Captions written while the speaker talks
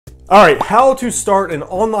All right, how to start an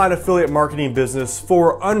online affiliate marketing business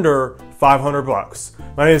for under 500 bucks.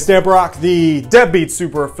 My name is Dan Brock, the Deadbeat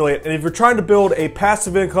Super Affiliate, and if you're trying to build a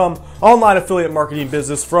passive income online affiliate marketing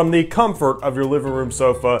business from the comfort of your living room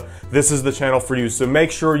sofa, this is the channel for you. So make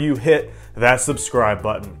sure you hit that subscribe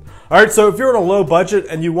button. All right, so if you're on a low budget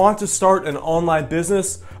and you want to start an online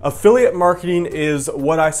business, affiliate marketing is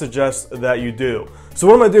what I suggest that you do. So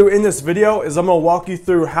what I'm gonna do in this video is I'm gonna walk you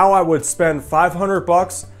through how I would spend 500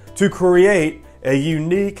 bucks to create a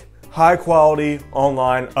unique, high-quality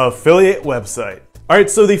online affiliate website. All right,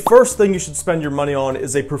 so the first thing you should spend your money on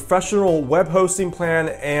is a professional web hosting plan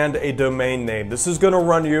and a domain name. This is gonna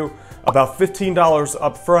run you about $15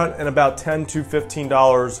 up front and about $10 to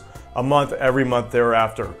 $15 a month every month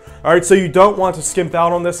thereafter. All right, so you don't want to skimp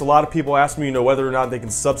out on this. A lot of people ask me, whether or not they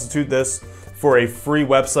can substitute this for a free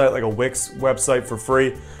website, like a Wix website for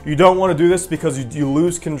free. You don't want to do this because you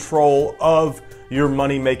lose control of your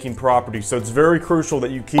money-making property. So it's very crucial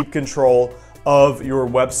that you keep control of your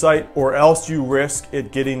website, or else you risk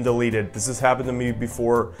it getting deleted. This has happened to me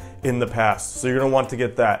before in the past, so you're gonna want to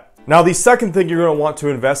get that. Now, the second thing you're gonna want to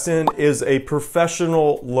invest in is a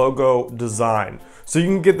professional logo design. So you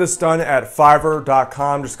can get this done at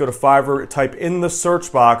Fiverr.com. Just go to Fiverr, type in the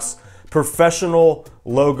search box, professional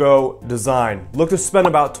logo design. Look to spend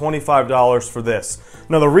about $25 for this.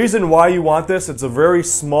 Now, the reason why you want this, it's a very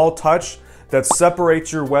small touch that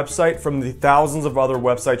separates your website from the thousands of other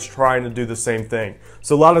websites trying to do the same thing.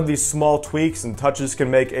 So a lot of these small tweaks and touches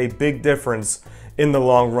can make a big difference in the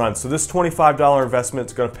long run. So this $25 investment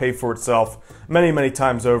is going to pay for itself many, many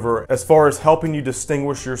times over as far as helping you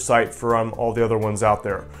distinguish your site from all the other ones out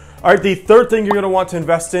there. All right, the third thing you're going to want to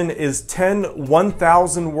invest in is 10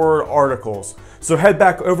 1,000 word articles. So head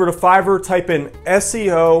back over to Fiverr, type in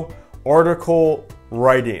SEO article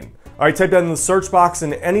writing. All right, type that in the search box,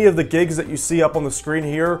 and any of the gigs that you see up on the screen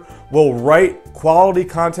here will write quality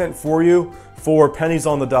content for you for pennies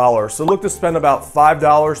on the dollar. So look to spend about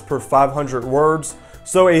 $5 per 500 words.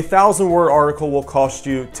 So a 1,000 word article will cost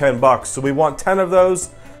you 10 bucks. So we want 10 of those.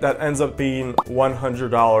 That ends up being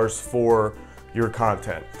 $100 for your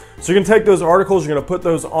content. So you're gonna take those articles, you're gonna put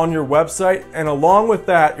those on your website, and along with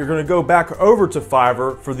that, you're gonna go back over to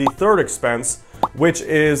Fiverr for the third expense, which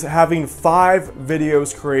is having 5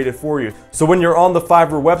 videos created for you. So when you're on the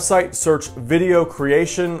Fiverr website, search video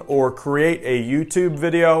creation or create a YouTube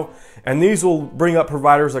video, and these will bring up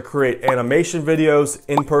providers that create animation videos,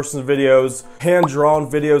 in-person videos, hand-drawn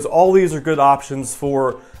videos. All these are good options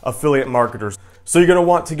for affiliate marketers. So you're gonna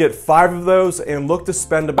want to get 5 of those and look to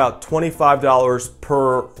spend about $25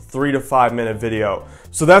 per 3 to 5 minute video.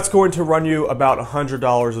 So that's going to run you about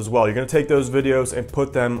 $100 as well. You're gonna take those videos and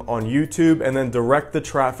put them on YouTube and then direct the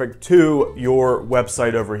traffic to your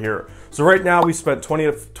website over here. So right now we spent 20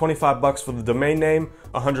 to 25 bucks for the domain name,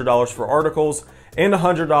 $100 for articles, and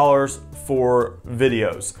 $100 for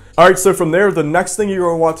videos. All right, so from there, the next thing you're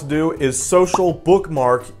gonna want to do is social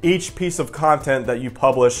bookmark each piece of content that you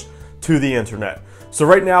publish to the internet. So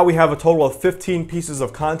right now we have a total of 15 pieces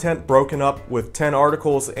of content broken up with 10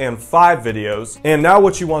 articles and 5 videos. And now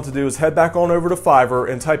what you want to do is head back on over to Fiverr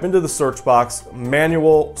and type into the search box,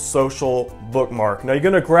 manual social bookmark. Now you're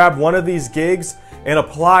gonna grab one of these gigs and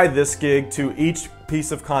apply this gig to each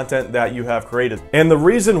piece of content that you have created. And the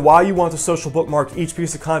reason why you want to social bookmark each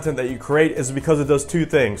piece of content that you create is because it does 2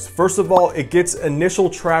 things. First of all, it gets initial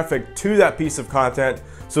traffic to that piece of content.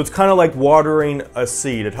 So it's kind of like watering a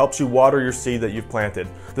seed. It helps you water your seed that you've planted.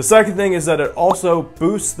 The second thing is that it also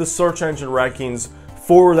boosts the search engine rankings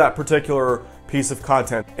for that particular piece of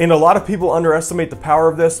content. And a lot of people underestimate the power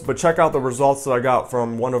of this, but check out the results that I got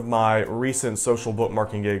from one of my recent social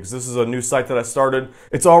bookmarking gigs. This is a new site that I started.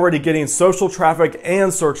 It's already getting social traffic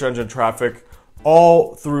and search engine traffic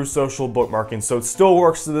all through social bookmarking. So it still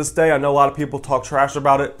works to this day. I know a lot of people talk trash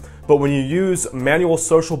about it, but when you use manual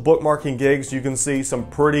social bookmarking gigs, you can see some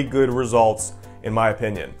pretty good results, in my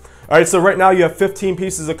opinion. All right, so right now you have 15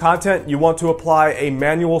 pieces of content. You want to apply a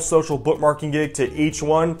manual social bookmarking gig to each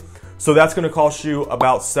one. So that's gonna cost you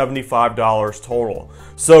about $75 total.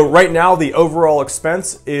 So right now the overall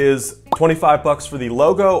expense is 25 bucks for the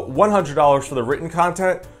logo, $100 for the written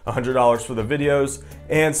content, $100 for the videos,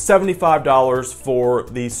 and $75 for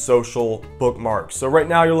the social bookmarks. So right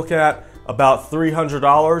now you're looking at about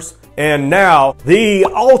 $300. And now the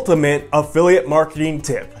ultimate affiliate marketing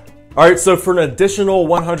tip. All right, so for an additional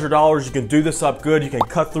 $100, you can do this up good. You can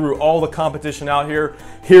cut through all the competition out here.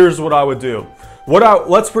 Here's what I would do.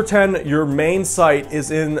 Let's pretend your main site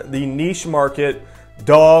is in the niche market,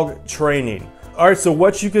 dog training. All right, so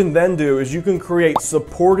what you can then do is you can create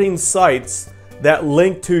supporting sites that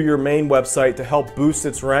link to your main website to help boost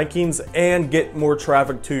its rankings and get more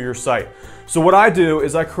traffic to your site. So what I do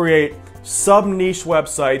is I create sub-niche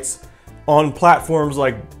websites on platforms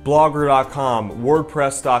like blogger.com,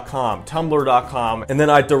 wordpress.com, tumblr.com, and then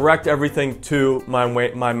I direct everything to my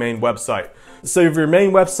main website. So if your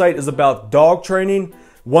main website is about dog training,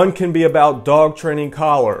 one can be about dog training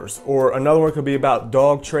collars, or another one could be about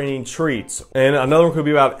dog training treats, and another one could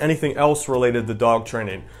be about anything else related to dog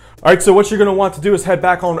training. All right, so what you're gonna want to do is head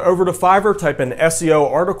back on over to Fiverr, type in SEO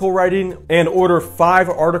article writing, and order 5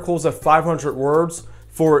 articles of 500 words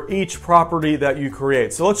for each property that you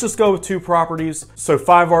create. So let's just go with 2 properties. So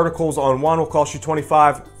 5 articles on one will cost you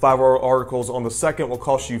 25, 5 articles on the second will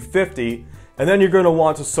cost you 50, and then you're gonna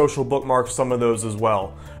want to social bookmark some of those as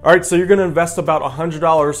well. All right, so you're gonna invest about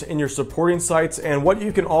 $100 in your supporting sites, and what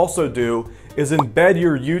you can also do is embed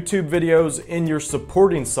your YouTube videos in your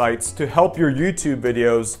supporting sites to help your YouTube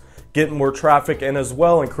videos get more traffic and as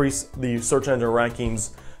well increase the search engine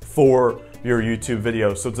rankings for your YouTube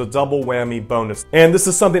videos. So it's a double whammy bonus. And this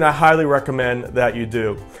is something I highly recommend that you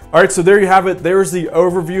do. All right, so there you have it. There's the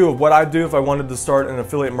overview of what I do if I wanted to start an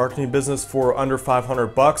affiliate marketing business for under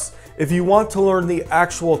 500 bucks. If you want to learn the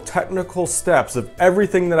actual technical steps of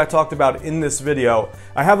everything that I talked about in this video,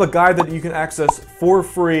 I have a guide that you can access for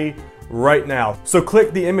free right now. So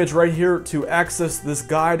click the image right here to access this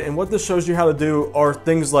guide, and what this shows you how to do are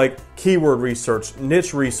things like keyword research,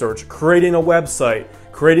 niche research, creating a website,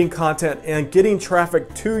 creating content, and getting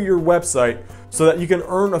traffic to your website so that you can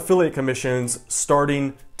earn affiliate commissions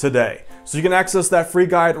starting today. So you can access that free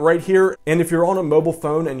guide right here, and if you're on a mobile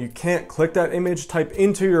phone and you can't click that image, type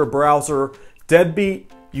into your browser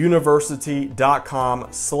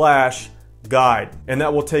deadbeatuniversity.com/guide, and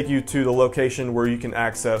that will take you to the location where you can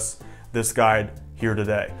access this guide here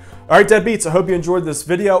today. All right, Deadbeats, I hope you enjoyed this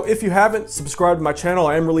video. If you haven't, subscribe to my channel.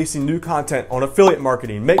 I am releasing new content on affiliate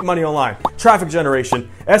marketing, make money online, traffic generation,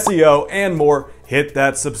 SEO, and more. Hit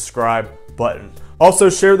that subscribe button. Also,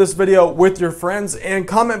 share this video with your friends and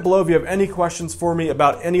comment below if you have any questions for me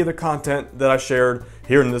about any of the content that I shared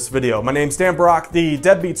here in this video. My name's Dan Brock, the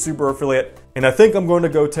Deadbeat Super Affiliate, and I think I'm going to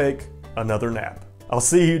go take another nap. I'll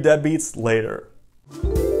see you Deadbeats later.